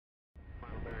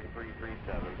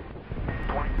337.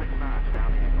 26 knots down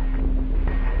the angle.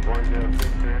 106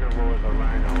 interval is a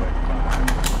rhino at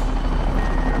 5.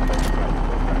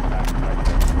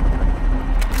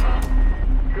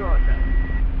 Good.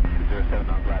 207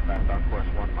 on flat path on course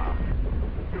 1 mile.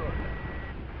 Good.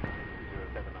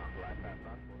 207 on flat path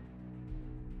on course.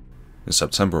 In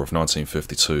September of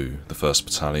 1952, the 1st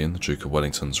Battalion, the Duke of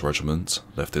Wellington's regiment,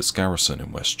 left its garrison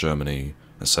in West Germany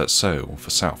and set sail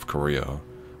for South Korea,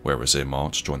 where it was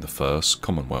earmarked to join the 1st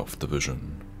Commonwealth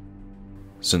Division.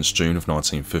 Since June of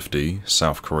 1950,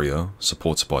 South Korea,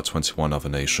 supported by 21 other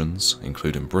nations,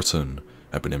 including Britain,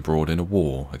 had been embroiled in a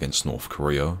war against North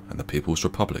Korea and the People's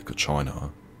Republic of China.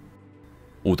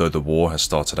 Although the war had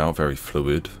started out very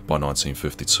fluid, by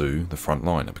 1952 the front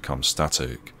line had become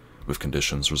static, with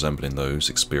conditions resembling those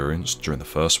experienced during the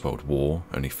First World War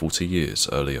only 40 years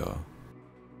earlier.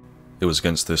 It was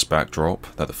against this backdrop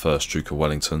that the 1st Duke of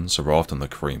Wellingtons arrived on the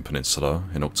Korean Peninsula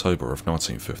in October of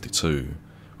 1952,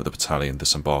 with the battalion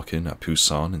disembarking at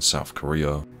Busan in South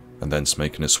Korea, and thence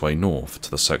making its way north to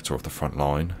the sector of the front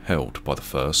line held by the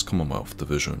 1st Commonwealth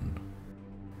Division.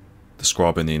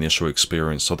 Describing the initial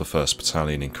experience of the 1st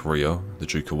Battalion in Korea, the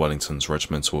Duke of Wellington's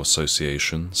Regimental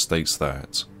Association states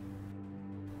that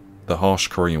the harsh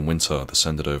Korean winter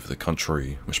descended over the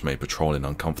country, which made patrolling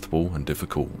uncomfortable and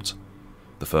difficult.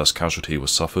 The first casualty was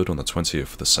suffered on the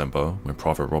 20th of December when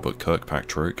Private Robert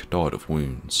Kirkpatrick died of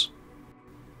wounds.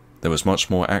 There was much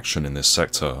more action in this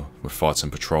sector, with fighting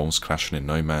patrols clashing in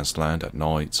no man's land at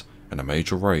night, and a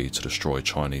major raid to destroy a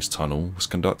Chinese tunnel was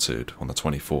conducted on the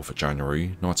 24th of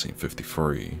January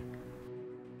 1953.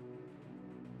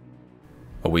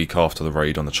 A week after the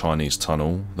raid on the Chinese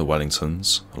tunnel, the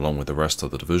Wellingtons, along with the rest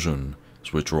of the division,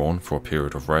 was withdrawn for a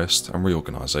period of rest and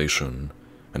reorganisation,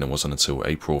 and it wasn't until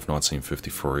April of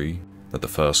 1953 that the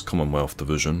 1st Commonwealth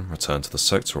Division returned to the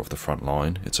sector of the front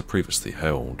line it had previously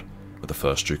held, with the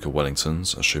 1st Duke of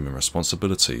Wellingtons assuming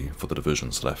responsibility for the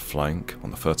division's left flank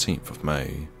on the 13th of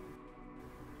May.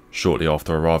 Shortly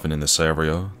after arriving in this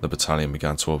area, the battalion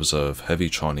began to observe heavy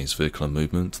Chinese vehicular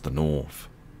movement to the north,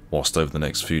 whilst over the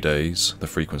next few days, the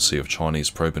frequency of Chinese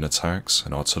probing attacks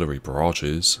and artillery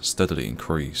barrages steadily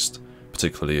increased,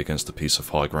 particularly against a piece of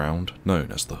high ground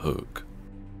known as the Hook.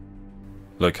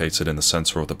 Located in the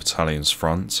centre of the battalion's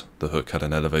front, the Hook had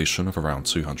an elevation of around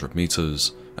 200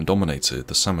 metres and dominated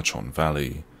the Samachon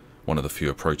Valley, one of the few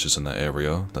approaches in the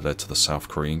area that led to the South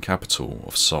Korean capital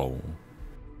of Seoul.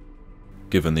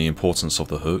 Given the importance of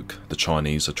the Hook, the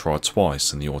Chinese had tried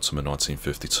twice in the autumn of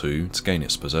 1952 to gain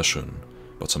its possession,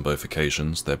 but on both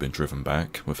occasions they had been driven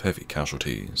back with heavy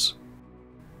casualties.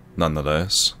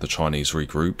 Nonetheless, the Chinese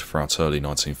regrouped throughout early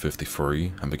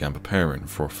 1953 and began preparing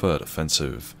for a third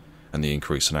offensive, and the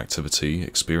increase in activity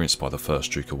experienced by the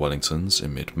 1st Duke of Wellingtons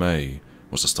in mid-May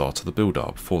was the start of the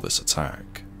build-up for this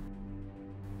attack.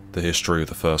 The history of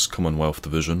the 1st Commonwealth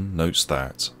Division notes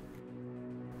that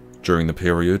during the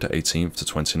period 18th to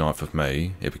 29th of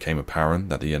May, it became apparent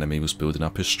that the enemy was building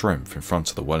up his strength in front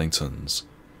of the Wellingtons,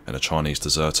 and a Chinese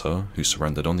deserter who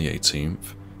surrendered on the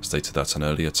 18th stated that an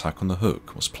early attack on the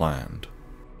Hook was planned.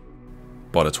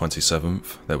 By the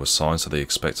 27th, there were signs that the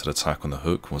expected attack on the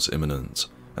Hook was imminent,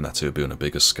 and that it would be on a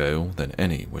bigger scale than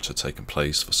any which had taken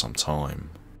place for some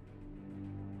time.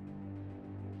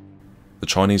 The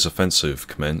Chinese offensive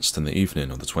commenced in the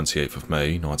evening of the 28th of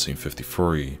May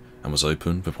 1953 and was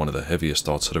opened with one of the heaviest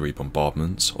artillery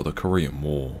bombardments of the Korean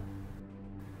War.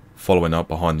 Following up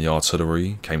behind the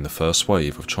artillery came the first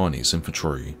wave of Chinese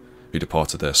infantry, who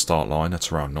departed their start line at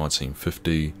around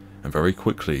 1950 and very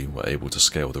quickly were able to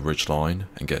scale the ridgeline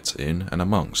and get in and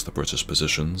amongst the British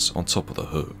positions on top of the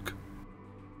Hook.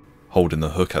 Holding the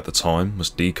Hook at the time was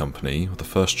D Company of the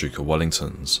 1st Duke of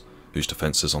Wellingtons, whose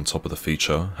defences on top of the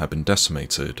feature had been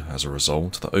decimated as a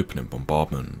result of the opening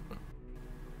bombardment.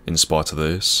 In spite of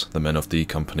this, the men of D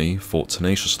Company fought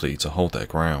tenaciously to hold their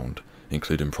ground,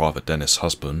 including Private Dennis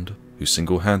Husband, who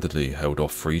single-handedly held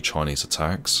off 3 Chinese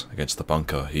attacks against the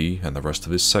bunker he and the rest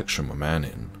of his section were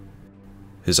manning.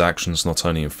 His actions not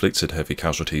only inflicted heavy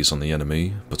casualties on the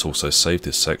enemy, but also saved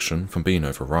his section from being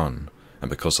overrun, and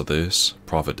because of this,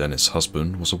 Private Dennis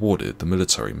Husband was awarded the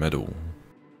military medal.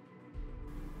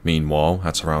 Meanwhile,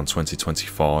 at around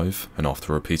 2025, and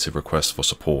after repeated requests for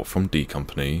support from D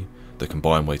Company, the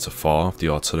combined weight of fire of the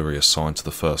artillery assigned to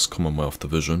the 1st Commonwealth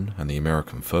Division and the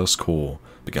American 1st Corps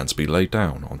began to be laid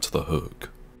down onto the Hook.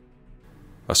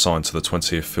 Assigned to the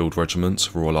 20th Field Regiment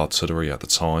Royal Artillery at the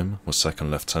time was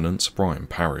 2nd Lieutenant Brian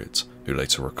Parrott, who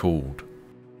later recalled,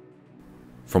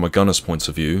 "From a gunner's point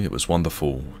of view, it was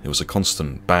wonderful. It was a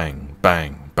constant bang,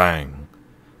 bang, bang.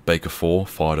 Baker 4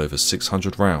 fired over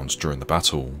 600 rounds during the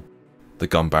battle. The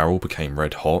gun barrel became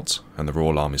red hot, and the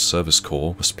Royal Army Service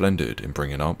Corps were splendid in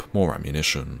bringing up more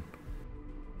ammunition.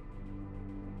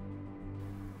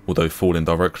 Although falling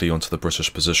directly onto the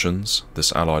British positions,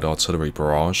 this Allied artillery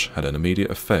barrage had an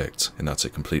immediate effect in that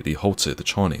it completely halted the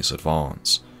Chinese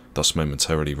advance, thus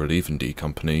momentarily relieving D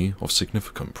Company of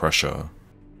significant pressure.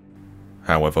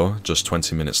 However, just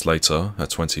 20 minutes later,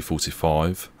 at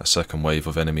 20:45, a second wave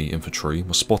of enemy infantry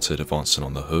was spotted advancing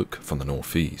on the Hook from the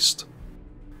northeast.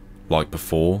 Like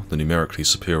before, the numerically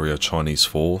superior Chinese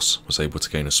force was able to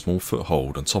gain a small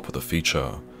foothold on top of the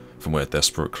feature, from where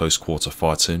desperate close-quarter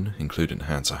fighting, including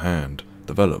hand-to-hand,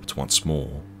 developed once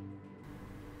more.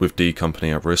 With D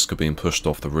Company at risk of being pushed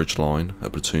off the ridgeline, a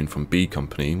platoon from B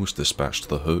Company was dispatched to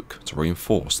the Hook to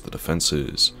reinforce the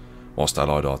defences, whilst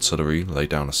Allied artillery laid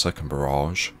down a second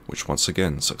barrage, which once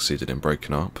again succeeded in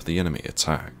breaking up the enemy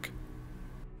attack.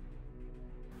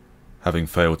 Having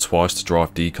failed twice to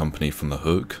drive D Company from the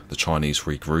Hook, the Chinese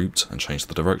regrouped and changed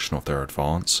the direction of their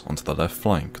advance onto the left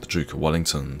flank of the Duke of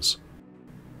Wellington's.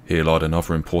 Here lied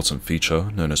another important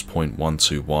feature known as Point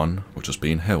 121, which was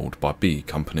being held by B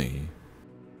Company.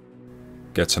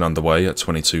 Getting underway at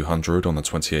 2200 on the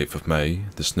 28th of May,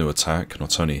 this new attack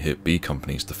not only hit B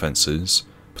Company's defences,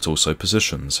 but also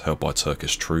positions held by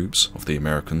Turkish troops of the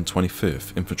American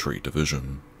 25th Infantry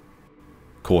Division.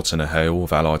 Caught in a hail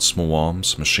of Allied small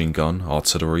arms, machine gun,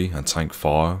 artillery and tank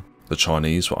fire, the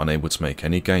Chinese were unable to make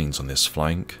any gains on this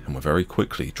flank and were very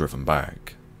quickly driven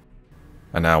back.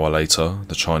 An hour later,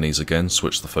 the Chinese again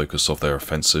switched the focus of their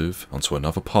offensive onto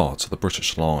another part of the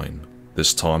British line,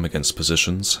 this time against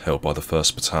positions held by the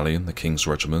 1st Battalion, the King's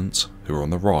Regiment, who were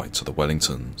on the right of the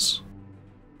Wellingtons.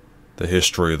 The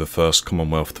history of the 1st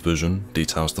Commonwealth Division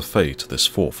details the fate of this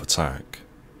 4th attack.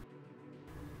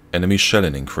 Enemy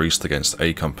shelling increased against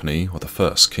A Company of the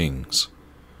 1st Kings.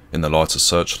 In the light of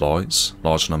searchlights,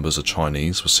 large numbers of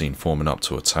Chinese were seen forming up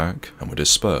to attack and were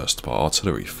dispersed by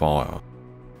artillery fire.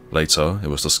 Later, it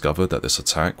was discovered that this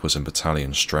attack was in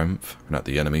battalion strength and that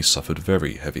the enemy suffered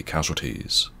very heavy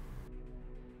casualties.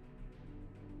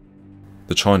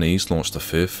 The Chinese launched a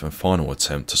 5th and final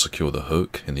attempt to secure the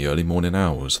Hook in the early morning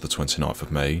hours of the 29th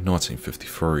of May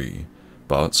 1953,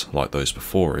 but, like those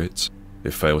before it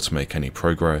failed to make any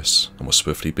progress and was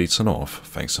swiftly beaten off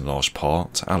thanks in large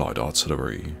part to Allied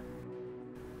artillery.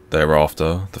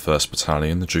 Thereafter, the 1st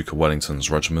Battalion, the Duke of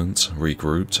Wellington's regiment,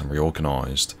 regrouped and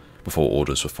reorganised, before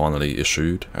orders were finally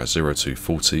issued at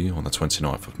 0240 on the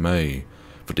 29th of May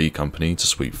for D Company to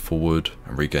sweep forward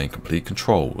and regain complete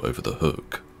control over the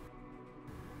Hook.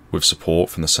 With support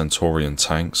from the Centurion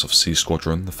tanks of C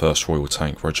Squadron, the 1st Royal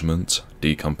Tank Regiment,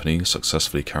 D Company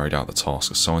successfully carried out the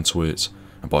task assigned to it,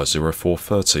 and by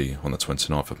 0430 on the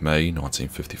 29th of May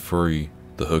 1953,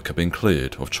 the Hook had been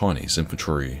cleared of Chinese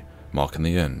infantry, marking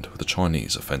the end of the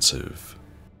Chinese offensive.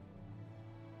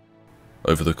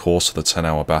 Over the course of the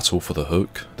 10-hour battle for the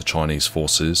Hook, the Chinese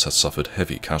forces had suffered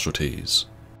heavy casualties.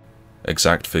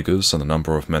 Exact figures and the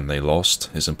number of men they lost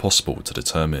is impossible to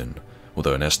determine,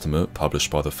 although an estimate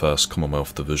published by the 1st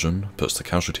Commonwealth Division puts the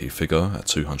casualty figure at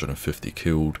 250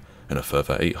 killed and a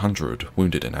further 800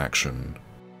 wounded in action.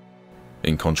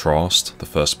 In contrast, the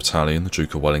 1st Battalion, the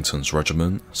Duke of Wellington's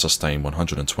regiment, sustained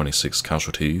 126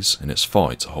 casualties in its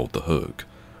fight to hold the Hook,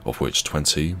 of which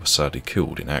 20 were sadly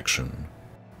killed in action.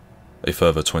 A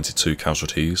further 22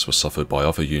 casualties were suffered by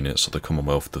other units of the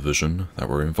Commonwealth Division that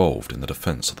were involved in the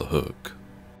defence of the Hook.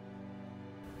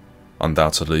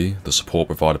 Undoubtedly, the support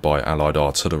provided by Allied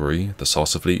artillery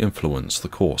decisively influenced the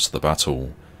course of the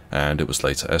battle, and it was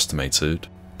later estimated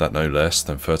that no less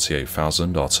than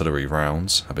 38,000 artillery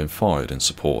rounds had been fired in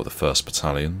support of the 1st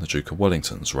Battalion, the Duke of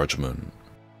Wellington's regiment.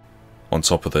 On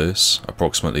top of this,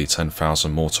 approximately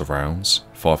 10,000 mortar rounds,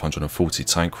 540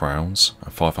 tank rounds,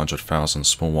 and 500,000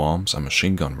 small arms and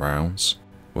machine gun rounds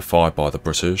were fired by the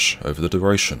British over the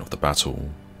duration of the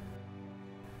battle.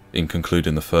 In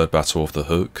concluding the 3rd Battle of the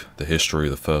Hook, the history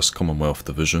of the 1st Commonwealth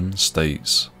Division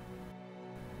states,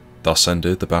 "Thus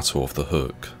ended the Battle of the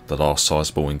Hook, the last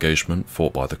sizable engagement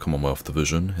fought by the Commonwealth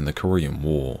Division in the Korean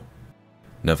War.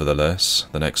 Nevertheless,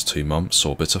 the next 2 months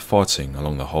saw bitter fighting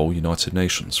along the whole United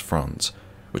Nations front,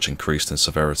 which increased in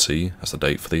severity as the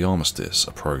date for the armistice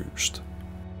approached.